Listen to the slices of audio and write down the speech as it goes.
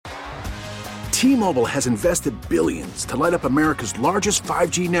T-Mobile has invested billions to light up America's largest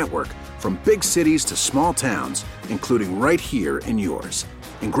 5G network, from big cities to small towns, including right here in yours.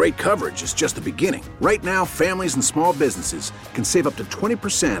 And great coverage is just the beginning. Right now, families and small businesses can save up to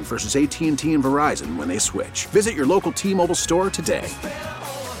 20% versus AT&T and Verizon when they switch. Visit your local T-Mobile store today.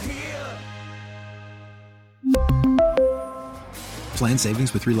 Plan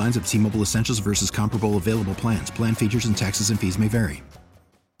savings with 3 lines of T-Mobile Essentials versus comparable available plans. Plan features and taxes and fees may vary.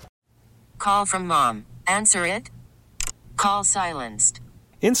 Call from mom. Answer it. Call silenced.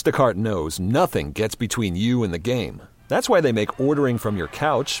 Instacart knows nothing gets between you and the game. That's why they make ordering from your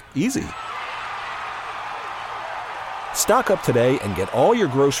couch easy. Stock up today and get all your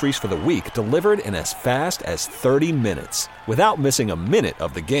groceries for the week delivered in as fast as 30 minutes without missing a minute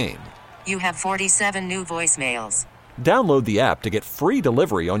of the game. You have 47 new voicemails. Download the app to get free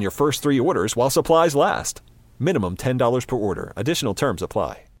delivery on your first 3 orders while supplies last. Minimum $10 per order. Additional terms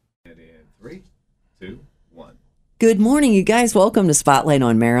apply. 3, 2, 1. Good morning, you guys. Welcome to Spotlight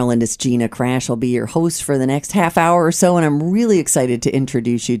on Maryland. It's Gina Crash. I'll be your host for the next half hour or so, and I'm really excited to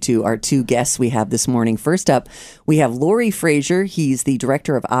introduce you to our 2 guests we have this morning. First up, we have Lori Frazier. He's the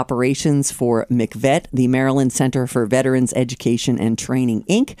Director of Operations for Mcvet, the Maryland Center for Veterans Education and Training,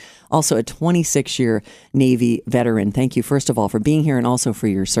 Inc., also a 26-year Navy veteran. Thank you, first of all, for being here and also for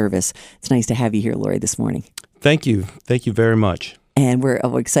your service. It's nice to have you here, Lori, this morning. Thank you. Thank you very much. And we're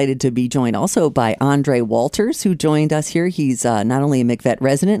excited to be joined also by Andre Walters, who joined us here. He's not only a Mcvet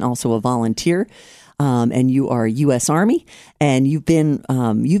resident, also a volunteer. And you are U.S. Army, and you've been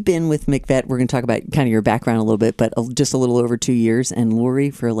with Mcvet. We're going to talk about kind of your background a little bit, but just a little over 2 years. And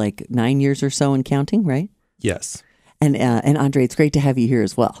Lori for like 9 years or so and counting, right? Yes. And Andre, it's great to have you here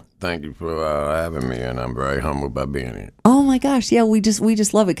as well. Thank you for having me, and I'm very humbled by being here. Oh my gosh, yeah, we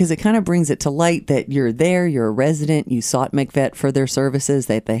just love it because it kind of brings it to light that you're there, you're a resident, you sought Mcvet for their services,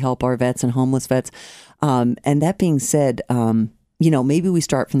 that they help our vets and homeless vets. And that being said, maybe we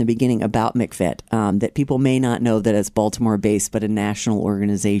start from the beginning about Mcvet, that people may not know that it's Baltimore-based, but a national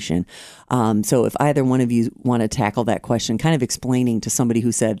organization. So if either one of you want to tackle that question, kind of explaining to somebody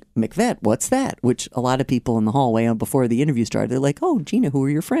who said, Mcvet, what's that? Which a lot of people in the hallway before the interview started, they're like, oh, Gina, who are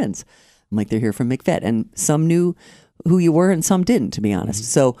your friends? I'm like, they're here from Mcvet. And some knew who you were and some didn't, to be honest. Mm-hmm.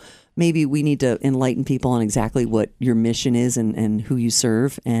 So maybe we need to enlighten people on exactly what your mission is and who you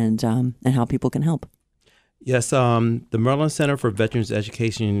serve and how people can help. Yes, the Maryland Center for Veterans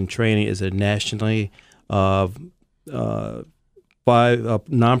Education and Training is a nationally nonprofit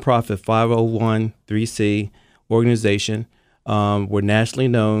 501(c) organization. We're nationally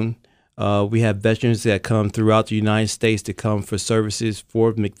known. We have veterans that come throughout the United States to come for services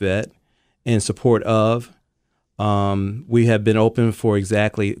for Mcvet in support of. We have been open for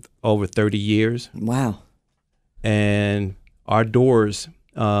exactly over 30 years. Wow. And our doors,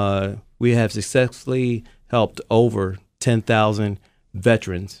 we have successfully helped over 10,000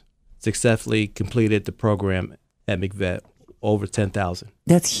 veterans successfully completed the program at Mcvet. Over 10,000.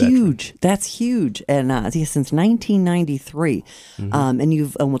 That's huge. That's huge. And since 1993. Mm-hmm. And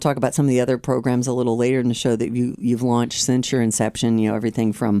we'll talk about some of the other programs a little later in the show that you've launched since your inception. You know,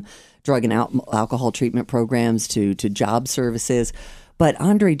 everything from drug and alcohol treatment programs to job services. But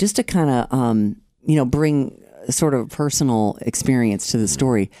Andre, just to kind of bring sort of personal experience to the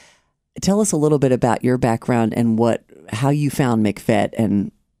story. Tell us a little bit about your background and how you found Mcvet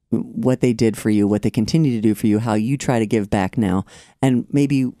and what they did for you, what they continue to do for you, how you try to give back now, and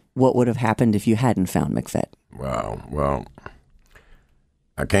maybe what would have happened if you hadn't found Mcvet. Wow. Well,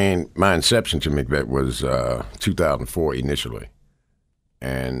 my inception to Mcvet was 2004 initially,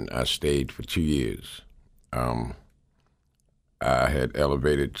 and I stayed for 2 years. I had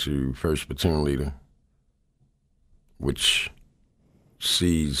elevated to first platoon leader, which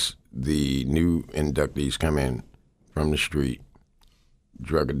sees the new inductees come in from the street,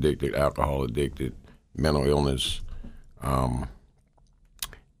 drug addicted, alcohol addicted, mental illness,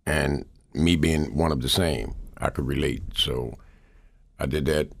 and me being one of the same, I could relate. So I did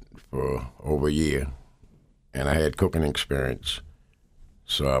that for over a year, and I had cooking experience.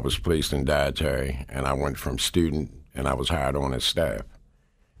 So I was placed in dietary, and I went from student, and I was hired on as staff.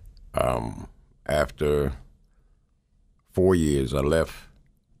 After 4 years, I left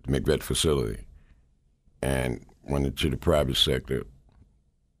the Mcvet facility and went into the private sector.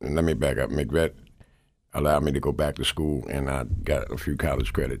 And let me back up. Mcvet allowed me to go back to school, and I got a few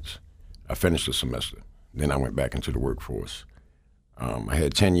college credits. I finished the semester. Then I went back into the workforce. I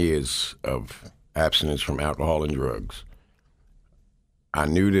had 10 years of abstinence from alcohol and drugs. I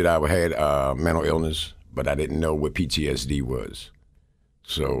knew that I had mental illness, but I didn't know what PTSD was.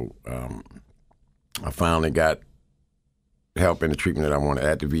 So I finally got help in the treatment that I wanted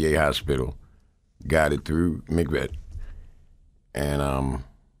at the VA hospital got it through Mcvet, and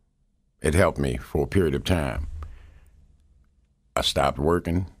it helped me for a period of time. I stopped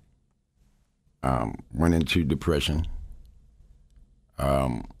working, went into depression,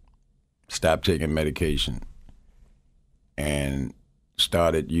 stopped taking medication, and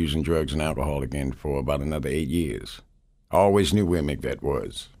started using drugs and alcohol again for about another 8 years. I always knew where Mcvet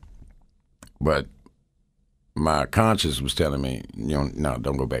was, but my conscience was telling me, no,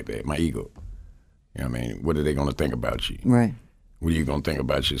 don't go back there. My ego. You know what I mean? What are they going to think about you? Right. What are you going to think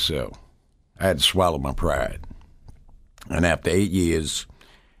about yourself? I had to swallow my pride. And after 8 years,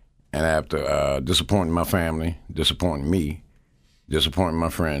 and after disappointing my family, disappointing me, disappointing my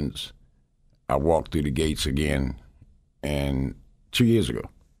friends, I walked through the gates again, and 2 years ago.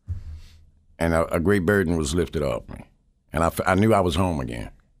 And a great burden was lifted off me. And I knew I was home again,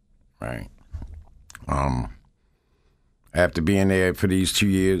 right? After being there for these 2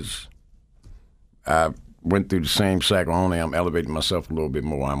 years, I went through the same cycle, only I'm elevating myself a little bit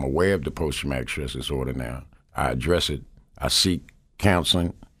more. I'm aware of the post-traumatic stress disorder now. I address it. I seek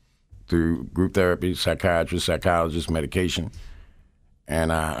counseling through group therapy, psychiatrists, psychologists, medication,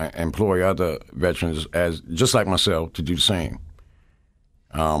 and I employ other veterans as just like myself to do the same.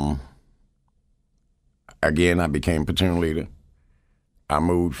 Again, I became platoon leader. I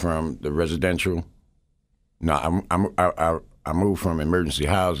moved from the residential. No, I moved from emergency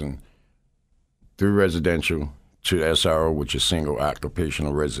housing through residential to SRO, which is single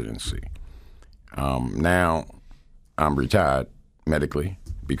occupational residency. Now I'm retired medically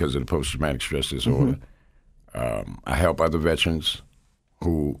because of the post-traumatic stress disorder. I help other veterans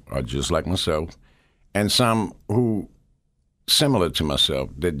who are just like myself, and some who similar to myself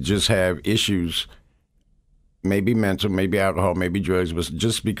that just have issues, maybe mental, maybe alcohol, maybe drugs, but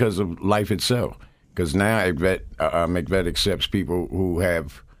just because of life itself. Because now Mcvet accepts people who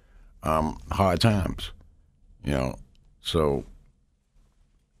have hard times, So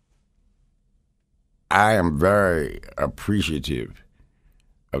I am very appreciative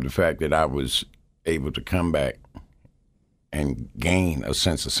of the fact that I was able to come back and gain a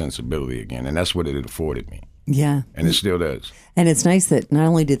sense of sensibility again. And that's what it afforded me. Yeah. And it still does. And it's nice that not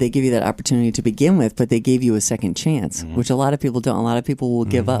only did they give you that opportunity to begin with, but they gave you a second chance, which a lot of people don't. A lot of people will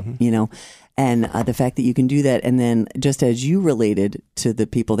give up, And the fact that you can do that, and then just as you related to the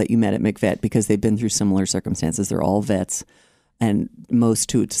people that you met at Mcvet, because they've been through similar circumstances, they're all vets, and most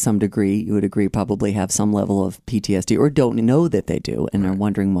to some degree, you would agree, probably have some level of PTSD or don't know that they do and are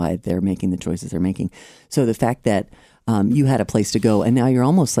wondering why they're making the choices they're making. So the fact that you had a place to go, and now you're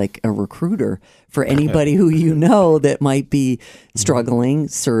almost like a recruiter for anybody who that might be struggling,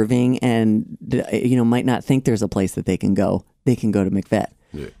 serving, and might not think there's a place that they can go. They can go to Mcvet.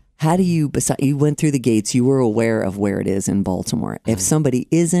 Yeah. How do you went through the gates, you were aware of where it is in Baltimore. If somebody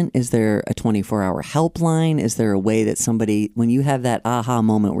isn't, is there a 24-hour helpline? Is there a way that somebody, when you have that aha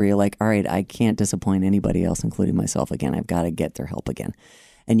moment where you're like, all right, I can't disappoint anybody else, including myself again, I've got to get their help again.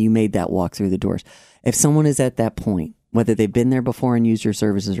 And you made that walk through the doors. If someone is at that point, whether they've been there before and used your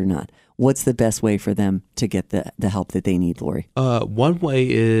services or not, what's the best way for them to get the help that they need, Lori? One way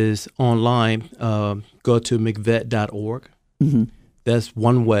is online. Go to Mcvet.org. Mm-hmm. That's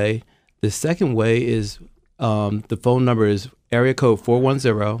one way. The second way is the phone number is area code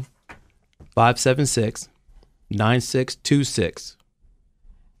 410-576-9626.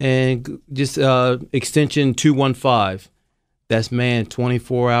 And just extension 215. That's manned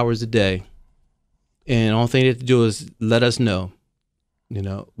 24 hours a day. And all thing they have to do is let us know.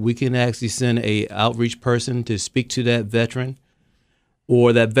 We can actually send a outreach person to speak to that veteran,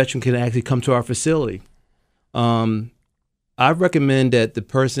 or that veteran can actually come to our facility. I recommend that the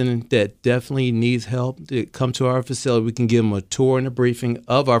person that definitely needs help to come to our facility, we can give them a tour and a briefing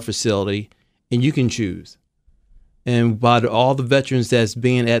of our facility, and you can choose. And by all the veterans that's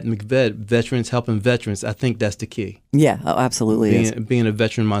being at Mcvet, veterans helping veterans, I think that's the key. Yeah, absolutely. Being a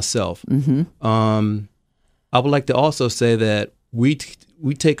veteran myself. Mm-hmm. I would like to also say that we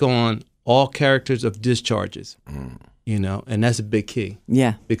take on all characters of discharges, and that's a big key.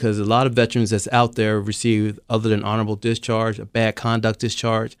 Yeah. Because a lot of veterans that's out there receive, other than honorable discharge, a bad conduct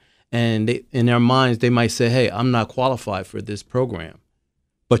discharge, and in their minds they might say, hey, I'm not qualified for this program,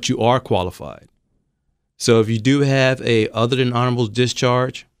 but you are qualified. So if you do have a other than honorable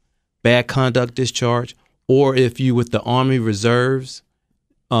discharge, bad conduct discharge, or if you with the Army Reserves,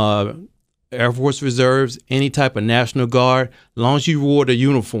 Air Force Reserves, any type of National Guard, as long as you wore the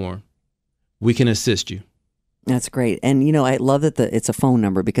uniform, we can assist you. That's great. And, I love that it's a phone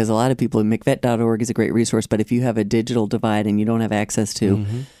number, because a lot of people, Mcvet.org is a great resource, but if you have a digital divide and you don't have access to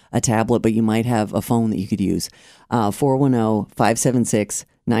a tablet, but you might have a phone that you could use, 410-576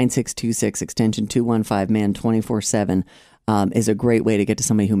 9626 extension 215, man, 24/7 is a great way to get to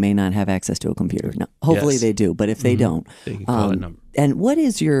somebody who may not have access to a computer. Now, hopefully Yes. they do, but if they don't, They can call that number. and what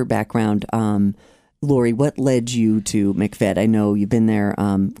is your background, Lori? What led you to Mcvet? I know you've been there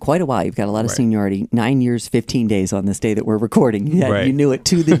quite a while. You've got a lot of Right. seniority. 9 years, 15 days on this day that we're recording. Yeah, Right. you knew it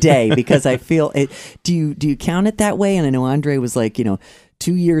to the day because I feel it. Do you count it that way? And I know Andre was like,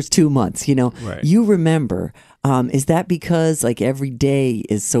 2 years, 2 months. Right. You remember. Is that because like every day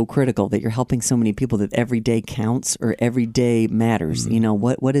is so critical that you're helping so many people that every day counts or every day matters?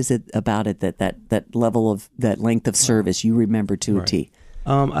 What is it about it that level of that length of service you remember to a T?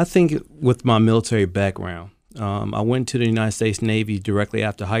 I think with my military background, I went to the United States Navy directly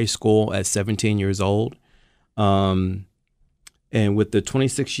after high school at 17 years old. And with the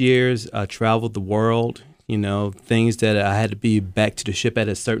 26 years, I traveled the world, things that I had to be back to the ship at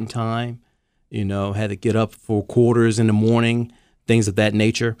a certain time, had to get up for quarters in the morning, things of that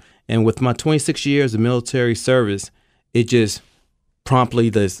nature. And with my 26 years of military service, it just promptly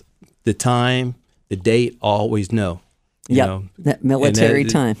the time, the date, I always know. That military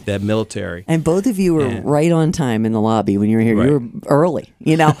time. That military. And both of you were right on time in the lobby when you were here. Right. You were early,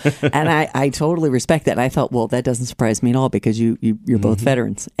 and I totally respect that. And I thought, well, that doesn't surprise me at all because you're both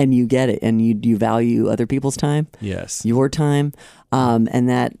veterans and you get it and you value other people's time. Yes. Your time. And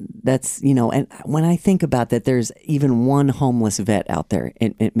that's, and when I think about that, there's even one homeless vet out there.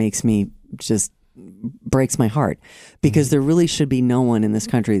 It makes me just breaks my heart because there really should be no one in this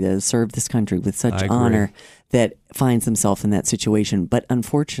country that has served this country with such honor that finds themselves in that situation. But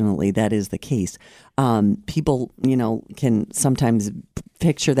unfortunately, that is the case. People, can sometimes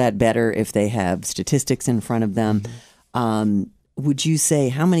picture that better if they have statistics in front of them. Would you say,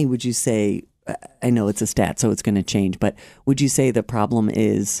 how many would you say, I know it's a stat, so it's going to change, but would you say the problem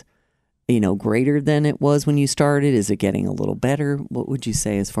is, greater than it was when you started? Is it getting a little better? What would you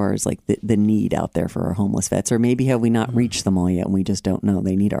say as far as like the need out there for our homeless vets? Or maybe have we not reached them all yet and we just don't know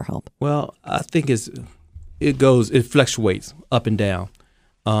they need our help? Well, I think it fluctuates up and down.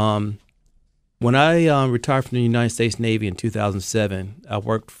 When I retired from the United States Navy in 2007, I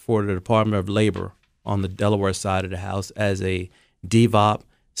worked for the Department of Labor on the Delaware side of the house as a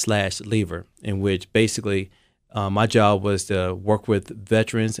DVOP/leaver, in which basically my job was to work with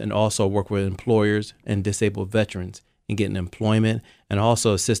veterans and also work with employers and disabled veterans in getting employment and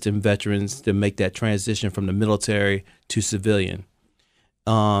also assisting veterans to make that transition from the military to civilian.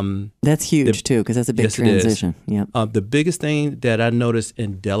 That's huge too, because that's a big transition. Yeah. The biggest thing that I noticed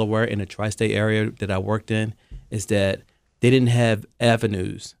in Delaware, in the tri-state area that I worked in, is that they didn't have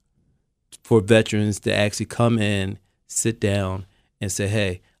avenues for veterans to actually come in, sit down, and say,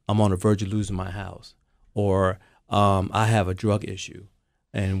 "Hey, I'm on the verge of losing my house," or "I have a drug issue,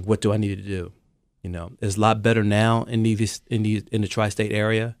 and what do I need to do?" It's a lot better now in the tri-state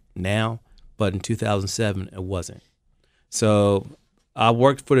area now, but in 2007 it wasn't. So I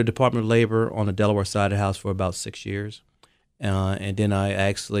worked for the Department of Labor on the Delaware side of the house for about 6 years. And then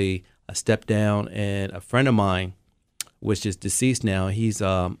I stepped down, and a friend of mine, which is deceased now, he's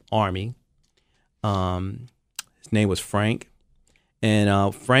Army. His name was Frank.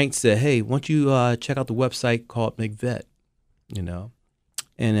 And Frank said, "Hey, why don't you check out the website called Mcvet?"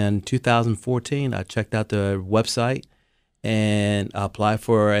 And in 2014, I checked out the website and I applied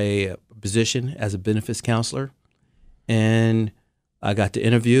for a position as a benefits counselor. And I got the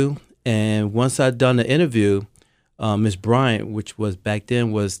interview, and once I'd done the interview, Ms. Bryant, which was back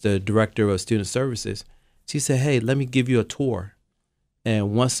then was the director of student services, she said, "Hey, let me give you a tour."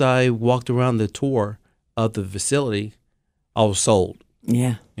 And once I walked around the tour of the facility, I was sold.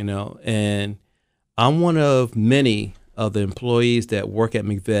 Yeah. And I'm one of many of the employees that work at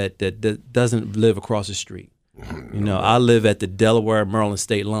Mcvet that doesn't live across the street. I live at the Delaware-Maryland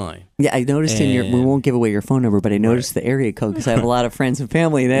state line. Yeah, I noticed we won't give away your phone number, but I noticed the area code because I have a lot of friends and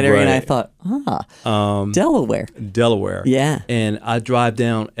family in that area, and I thought, Delaware. Delaware. Yeah. And I drive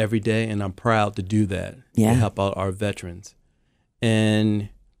down every day, and I'm proud to do that to help out our veterans. And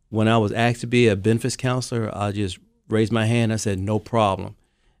when I was asked to be a benefits counselor, I just raised my hand. I said, "No problem."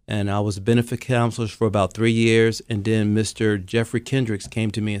 And I was a benefit counselor for about 3 years, and then Mr. Jeffrey Kendricks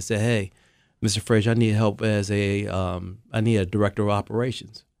came to me and said, "Hey, Mr. Frazier, I need help as I need a director of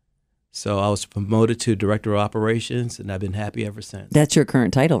operations." So I was promoted to director of operations, and I've been happy ever since. That's your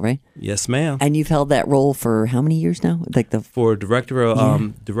current title, right? Yes, ma'am. And you've held that role for how many years now? For director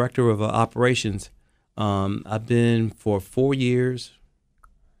of operations, I've been for 4 years,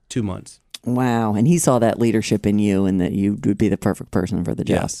 2 months. Wow. And he saw that leadership in you and that you would be the perfect person for the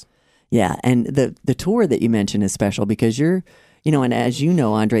job. Yes. Yeah. And the tour that you mentioned is special because you're And as you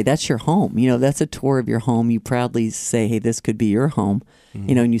know, Andre, that's your home. That's a tour of your home. You proudly say, hey, this could be your home,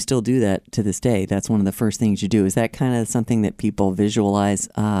 and you still do that to this day. That's one of the first things you do. Is that kind of something that people visualize?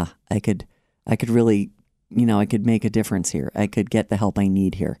 I could really, I could make a difference here. I could get the help I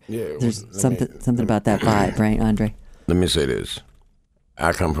need here. Yeah, There's something about that vibe, right, Andre? Let me say this.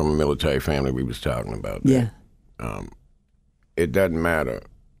 I come from a military family. We was talking about that. Yeah. It doesn't matter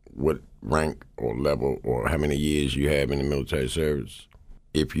what rank or level or how many years you have in the military service.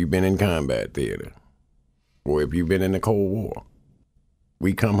 If you've been in combat theater or if you've been in the Cold War,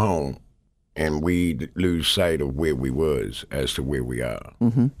 we come home and we lose sight of where we was as to where we are.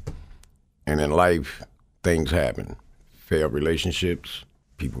 Mm-hmm. And in life, things happen. Failed relationships,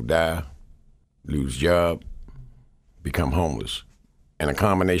 people die, lose job, become homeless. And a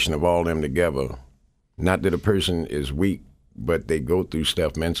combination of all them together, not that a person is weak, but they go through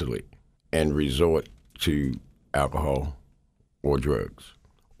stuff mentally and resort to alcohol or drugs,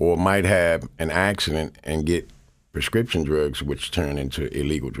 or might have an accident and get prescription drugs, which turn into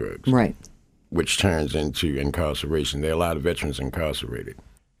illegal drugs, right? Which turns into incarceration. There are a lot of veterans incarcerated.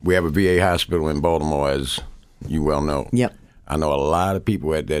 We have a VA hospital in Baltimore, as you well know. Yep. I know a lot of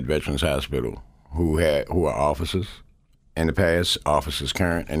people at that Veterans Hospital who are officers in the past, officers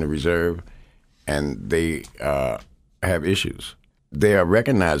current in the reserve, and they have issues. They are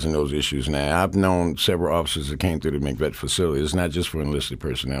recognizing those issues now. I've known several officers that came through the Mcvet facility. It's not just for enlisted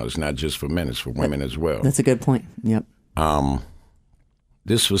personnel. It's not just for men. It's for women as well. That's a good point. Yep.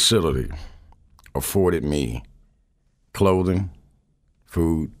 This facility afforded me clothing,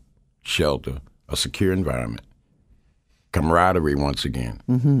 food, shelter, a secure environment, camaraderie once again.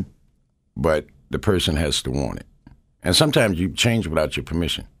 Mm-hmm. But the person has to want it. And sometimes you change without your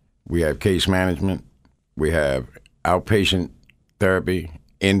permission. We have case management. We have outpatient therapy,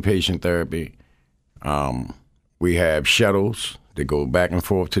 inpatient therapy. We have shuttles that go back and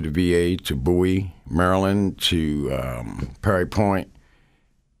forth to the VA, to Bowie, Maryland, to Perry Point.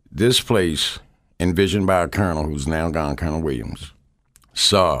 This place, envisioned by a colonel who's now gone, Colonel Williams,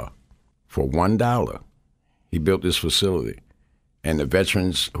 saw for $1, he built this facility. And the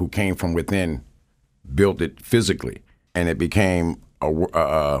veterans who came from within built it physically. And it became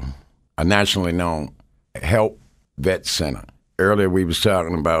a nationally known help vet center. Earlier we was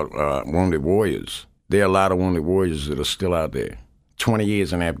talking about wounded warriors. There are a lot of wounded warriors that are still out there. 20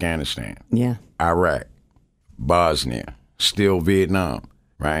 years in Afghanistan, Yeah. Iraq, Bosnia, still Vietnam,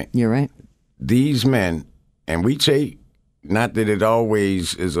 right? You're right. These men, and we take, not that it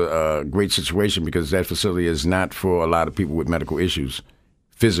always is a great situation because that facility is not for a lot of people with medical issues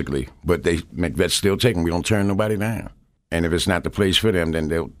physically, but Mcvet's still take them. We don't turn nobody down. And if it's not the place for them, then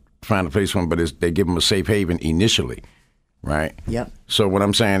they'll find a place for them, but they give them a safe haven initially, right? Yep. So what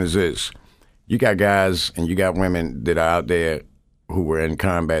I'm saying is this. You got guys and you got women that are out there who were in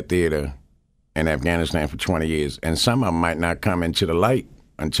combat theater in Afghanistan for 20 years, and some of them might not come into the light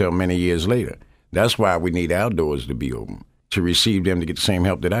until many years later. That's why we need our doors to be open, to receive them to get the same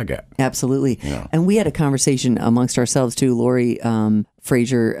help that I got. Absolutely. Yeah. And we had a conversation amongst ourselves too, Lori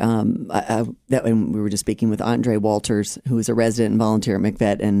Frazier, and we were just speaking with Andre Walters, who is a resident and volunteer at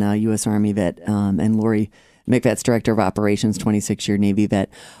Mcvet and U.S. Army vet, and Lori, Mcvet's Director of Operations, 26-year Navy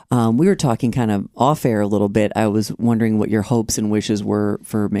vet. We were talking kind of off air a little bit. I was wondering what your hopes and wishes were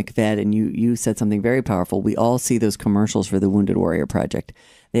for Mcvet, and you said something very powerful. We all see those commercials for the Wounded Warrior Project.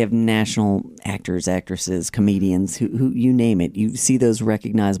 They have national actors, actresses, comedians, who you name it. You see those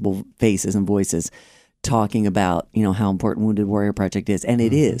recognizable faces and voices talking about, how important Wounded Warrior Project is. And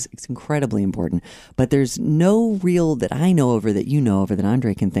it is. It's incredibly important. But there's no real, that I know over, that you know over, that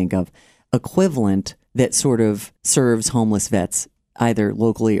Andre can think of, equivalent that sort of serves homeless vets either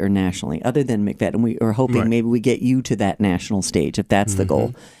locally or nationally, other than Mcvet. And we are hoping maybe we get you to that national stage, if that's the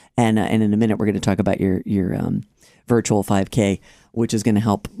goal. And in a minute, we're going to talk about your virtual 5K, which is going to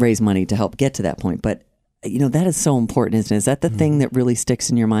help raise money to help get to that point. But, that is so important, isn't it? Is that the thing that really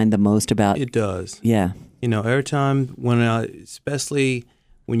sticks in your mind the most about? It does. Yeah. Every time especially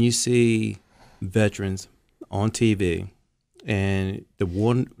when you see veterans on TV, and the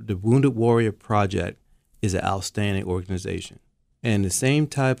Wounded Warrior Project is an outstanding organization. And the same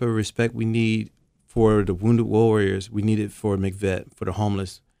type of respect we need for the Wounded Warriors, we need it for Mcvet, for the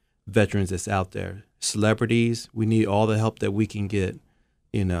homeless veterans that's out there. Celebrities, we need all the help that we can get,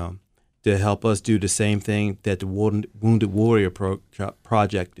 to help us do the same thing that the Wounded Warrior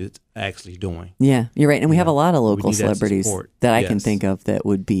Project is actually doing. Yeah, you're right. And we have a lot of local celebrities that I can Yes. think of that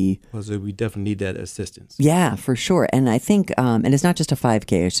would be... Because we definitely need that assistance. Yeah, for sure. And I think, and it's not just a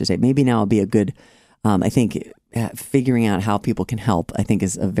 5K, I should say. Maybe now would be a good, I think, figuring out how people can help, I think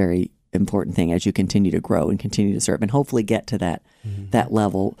is a very important thing as you continue to grow and continue to serve and hopefully get to that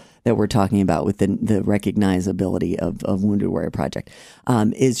level that we're talking about with the recognizability of Wounded Warrior Project.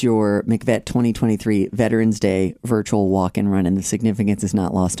 Is your Mcvet 2023 Veterans Day virtual walk and run, and the significance is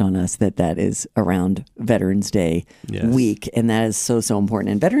not lost on us that is around Veterans Day week, and that is so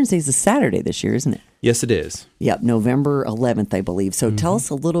important. And Veterans Day is a Saturday this year, isn't it? Yes, it is. Yep, November 11th, I believe. So tell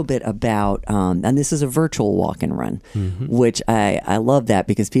us a little bit about, and this is a virtual walk and run, which I love that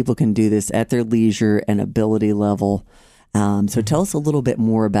because people can do this at their leisure and ability level. So tell us a little bit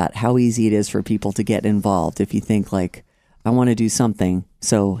more about how easy it is for people to get involved if you think like, I want to do something.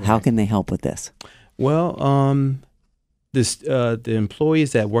 So how can they help with this? Well, the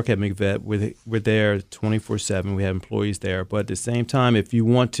employees that work at Mcvet, we're there 24/7. We have employees there. But at the same time, if you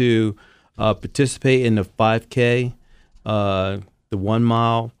want to participate in the 5K, the 1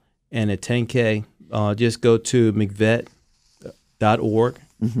 mile, and the 10K, just go to Mcvet.org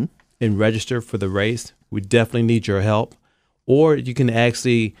and register for the race. We definitely need your help. Or you can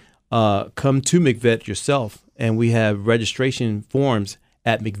actually come to Mcvet yourself, and we have registration forms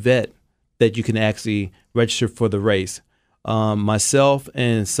at Mcvet that you can actually register for the race. Myself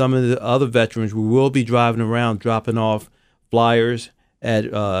and some of the other veterans, we will be driving around dropping off flyers at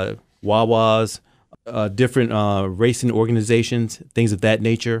Wawas, different racing organizations, things of that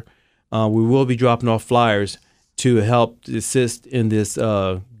nature. We will be dropping off flyers to help assist in this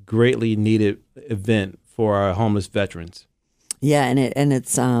greatly needed event for our homeless veterans. Yeah, and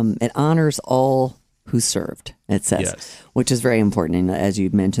it honors all who served, it says, which is very important. And as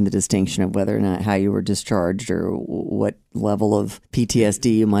you mentioned, the distinction of whether or not how you were discharged or what level of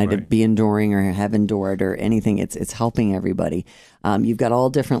PTSD you might be enduring or have endured or anything. It's helping everybody. You've got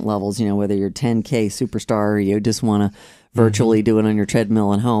all different levels, whether you're 10K superstar or you just want to virtually do it on your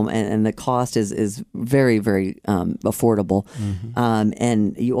treadmill at home. And the cost is very, very affordable.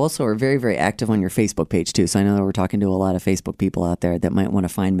 And you also are very, very active on your Facebook page, too. So I know that we're talking to a lot of Facebook people out there that might want to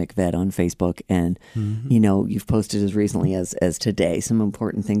find Mcvet on Facebook. And, you've posted as recently as today, some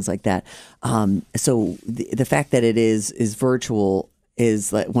important things like that. So the fact that it is virtual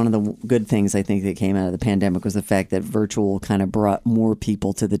is like one of the good things I think that came out of the pandemic was the fact that virtual kind of brought more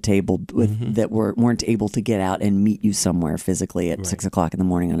people to the table with that weren't able to get out and meet you somewhere physically at 6 o'clock in the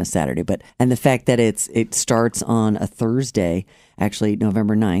morning on a Saturday. And the fact that it starts on a Thursday, actually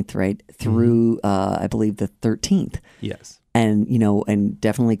November 9th, right, through I believe the 13th. Yes. And, and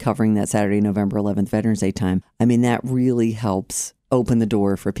definitely covering that Saturday, November 11th, Veterans Day time. I mean, that really helps open the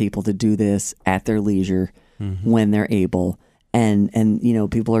door for people to do this at their leisure when they're able. And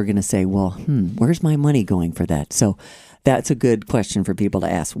people are going to say, well, where's my money going for that? So that's a good question for people to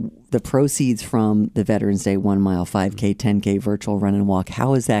ask. The proceeds from the Veterans Day 1 mile, 5K, 10K virtual run and walk,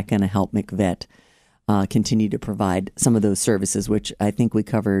 how is that going to help Mcvet continue to provide some of those services, which I think we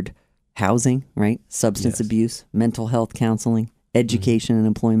covered housing, right? Substance abuse, mental health counseling, education and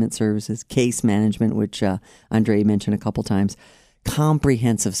employment services, case management, which Andre mentioned a couple times.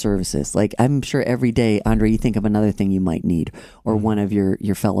 Comprehensive services. Like I'm sure every day, Andre, you think of another thing you might need or one of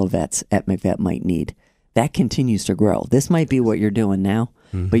your fellow vets at Mcvet might need. That continues to grow. This might be what you're doing now,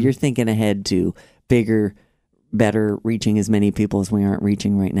 but you're thinking ahead to bigger, better, reaching as many people as we aren't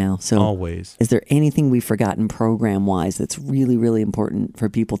reaching right now. So always. Is there anything we've forgotten program-wise that's really, really important for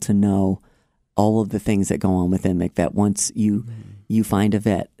people to know all of the things that go on within Mcvet once you find a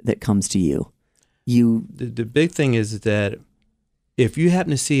vet that comes to you? The big thing is that if you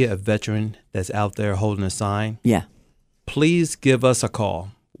happen to see a veteran that's out there holding a sign, please give us a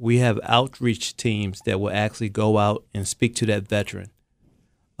call. We have outreach teams that will actually go out and speak to that veteran.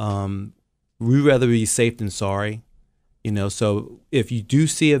 We'd rather be safe than sorry, So if you do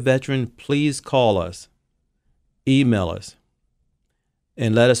see a veteran, please call us, email us,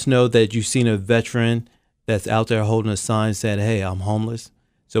 and let us know that you've seen a veteran that's out there holding a sign saying, "Hey, I'm homeless,"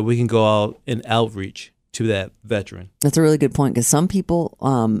 so we can go out and outreach to that veteran. That's a really good point because some people,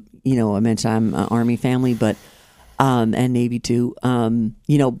 I mentioned I'm an Army family, but and Navy too,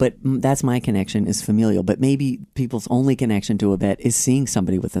 but that's my connection is familial. But maybe people's only connection to a vet is seeing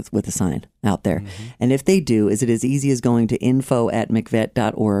somebody with a sign out there, and if they do, is it as easy as going to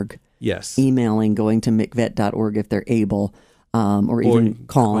info@mcvet.org? Yes. Emailing, going to mcvet.org if they're able, or even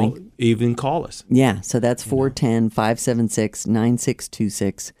calling. Even call us. Yeah, so that's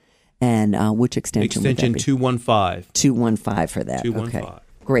 410-576-9626. And which extension would that be? Extension 215. 215 for that. 215. Okay.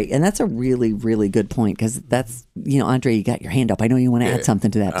 Great. And that's a really, really good point because that's, Andre, you got your hand up. I know you want to add something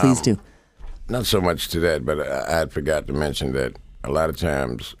to that. Please do. Not so much to that, but I forgot to mention that a lot of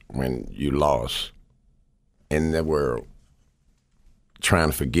times when you lost in the world, trying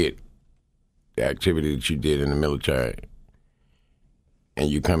to forget the activity that you did in the military, and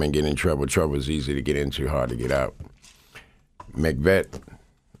you come and get in trouble, trouble is easy to get into, hard to get out. Mcvet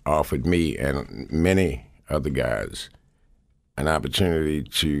offered me and many other guys an opportunity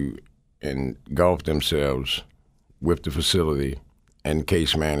to engulf themselves with the facility and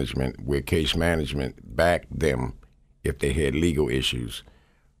case management, where case management backed them if they had legal issues,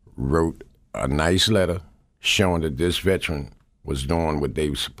 wrote a nice letter showing that this veteran was doing what they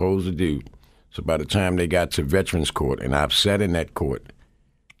were supposed to do. So by the time they got to Veterans Court, and I've sat in that court,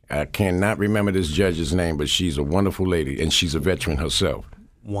 I cannot remember this judge's name, but she's a wonderful lady, and she's a veteran herself.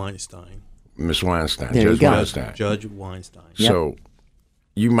 Weinstein. Miss Weinstein. There Judge you go. Weinstein. Judge Weinstein. Yep. So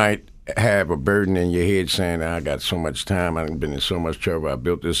you might have a burden in your head saying, I got so much time, I've been in so much trouble, I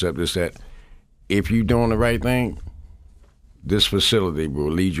built this up, this, that. If you're doing the right thing, this facility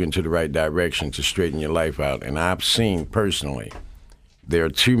will lead you into the right direction to straighten your life out. And I've seen personally, there are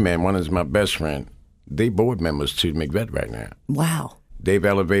two men, one is my best friend, they board members to Mcvet right now. Wow. They've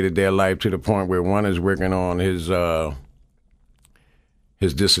elevated their life to the point where one is working on his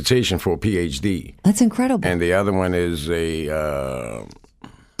dissertation for a PhD. That's incredible. And the other one is a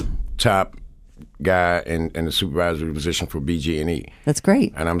top guy in the supervisory position for BG&E. That's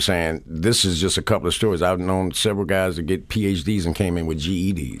great. And I'm saying this is just a couple of stories. I've known several guys that get PhDs and came in with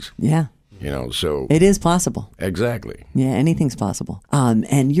GEDs. Yeah. So It is possible. exactly. Yeah, anything's possible.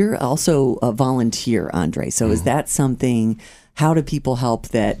 And you're also a volunteer, Andre. So is that something, how do people help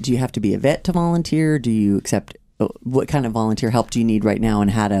that? Do you have to be a vet to volunteer? Do you accept, what kind of volunteer help do you need right now?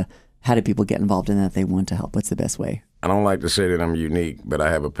 And how do people get involved in that if they want to help? What's the best way? I don't like to say that I'm unique, but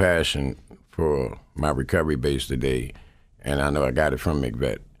I have a passion for my recovery base today, and I know I got it from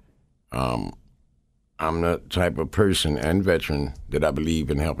Mcvet. I'm the type of person and veteran that I believe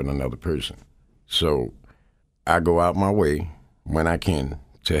in helping another person. So I go out my way when I can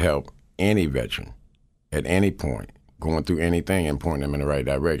to help any veteran at any point, going through anything and point them in the right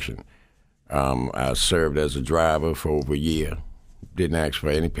direction. I served as a driver for over a year, didn't ask for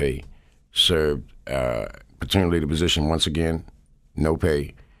any pay, served platoon leader position once again, no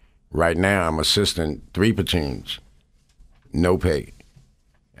pay. Right now I'm assistant 3 platoons, no pay.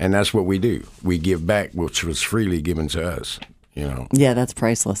 And that's what we do. We give back, which was freely given to us, Yeah, that's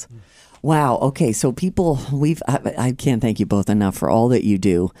priceless. Wow. Okay. So people, I can't thank you both enough for all that you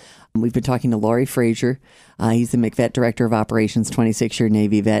do. We've been talking to Laurie Frazier. He's the Mcvet Director of Operations, 26-year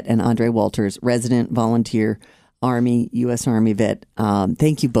Navy vet, and Andre Walters, resident volunteer Army, U.S. Army vet.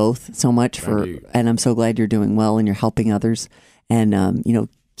 Thank you both so much and I'm so glad you're doing well and you're helping others. And,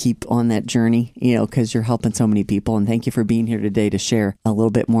 keep on that journey, because you're helping so many people. And thank you for being here today to share a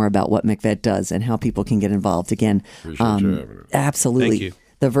little bit more about what Mcvet does and how people can get involved. Again, Appreciate you having us. Absolutely. Thank you.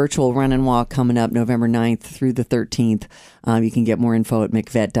 The virtual run and walk coming up November 9th through the 13th. You can get more info at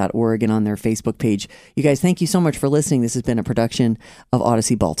mcvet.org and on their Facebook page. You guys, thank you so much for listening. This has been a production of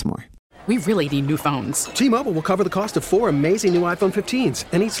Odyssey Baltimore. We really need new phones. T-Mobile will cover the cost of 4 amazing new iPhone 15s,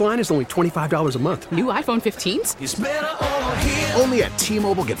 and each line is only $25 a month. New iPhone 15s? It's better over here. Only at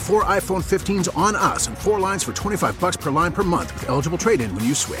T-Mobile, get 4 iPhone 15s on us and 4 lines for $25 per line per month with eligible trade-in when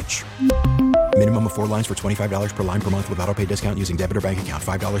you switch. Minimum of 4 lines for $25 per line per month with autopay discount using debit or bank account.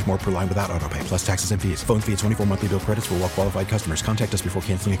 $5 more per line without autopay, plus taxes and fees. Phone fee at 24 monthly bill credits for well-qualified customers. Contact us before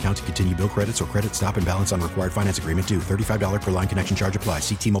canceling account to continue bill credits or credit stop and balance on required finance agreement due. $35 per line connection charge applies.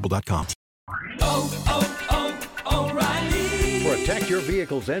 See T-Mobile.com. O'Reilly. Protect your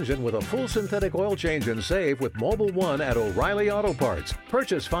vehicle's engine with a full synthetic oil change and save with Mobile One at O'Reilly Auto Parts.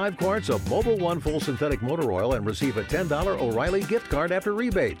 Purchase 5 quarts of Mobile One full synthetic motor oil and receive a $10 O'Reilly gift card after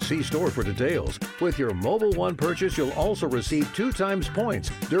rebate. See store for details. With your Mobile One purchase, you'll also receive 2 times points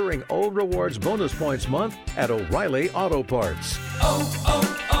during Old Rewards Bonus Points Month at O'Reilly Auto Parts.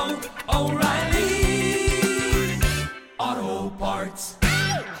 O'Reilly Auto Parts.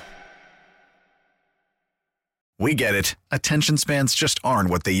 We get it. Attention spans just aren't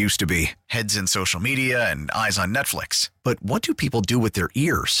what they used to be. Heads in social media and eyes on Netflix. But what do people do with their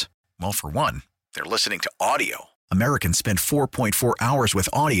ears? Well, for one, they're listening to audio. Americans spend 4.4 hours with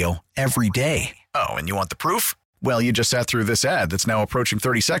audio every day. Oh, and you want the proof? Well, you just sat through this ad that's now approaching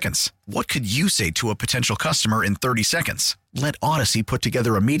 30 seconds. What could you say to a potential customer in 30 seconds? Let Odyssey put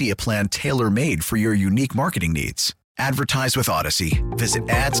together a media plan tailor-made for your unique marketing needs. Advertise with Odyssey. Visit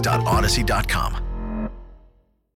ads.odyssey.com.